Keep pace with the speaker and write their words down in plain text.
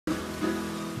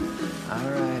All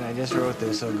right, I just wrote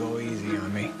this, so go easy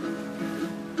on me.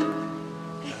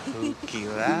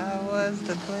 Hukila was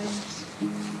the place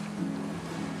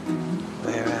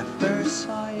where I first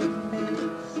saw your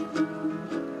face.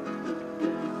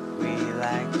 We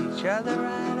liked each other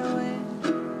right away,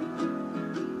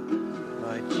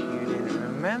 but you didn't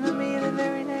remember me the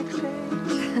very next day.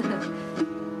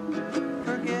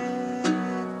 Forgetful,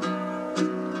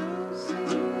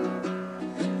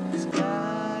 it's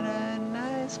got a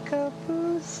nice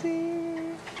caboose.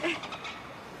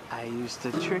 I used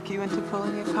to trick you into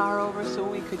pulling your car over so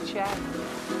we could chat.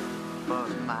 But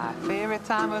my favorite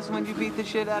time was when you beat the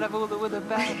shit out of Ula with a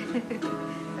bat.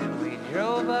 And we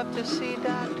drove up to see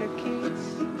Dr.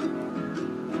 Keats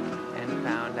and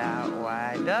found out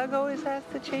why Doug always has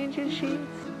to change his sheets.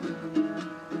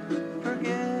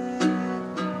 Forget,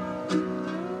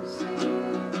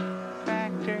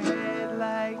 cracked her head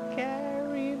like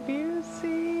Gary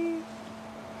Busey,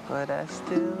 but I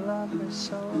still love her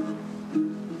so.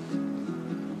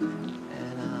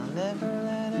 Never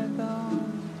let her go.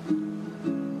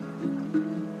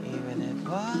 Even if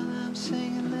while I'm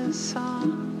singing this song,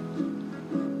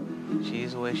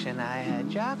 she's wishing I had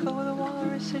Jocko the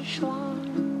Walrus's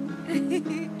schlong.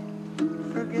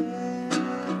 Forget,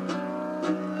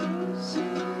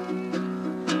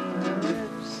 her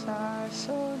lips are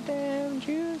so damn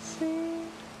juicy.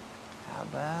 How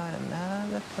about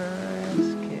another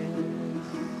first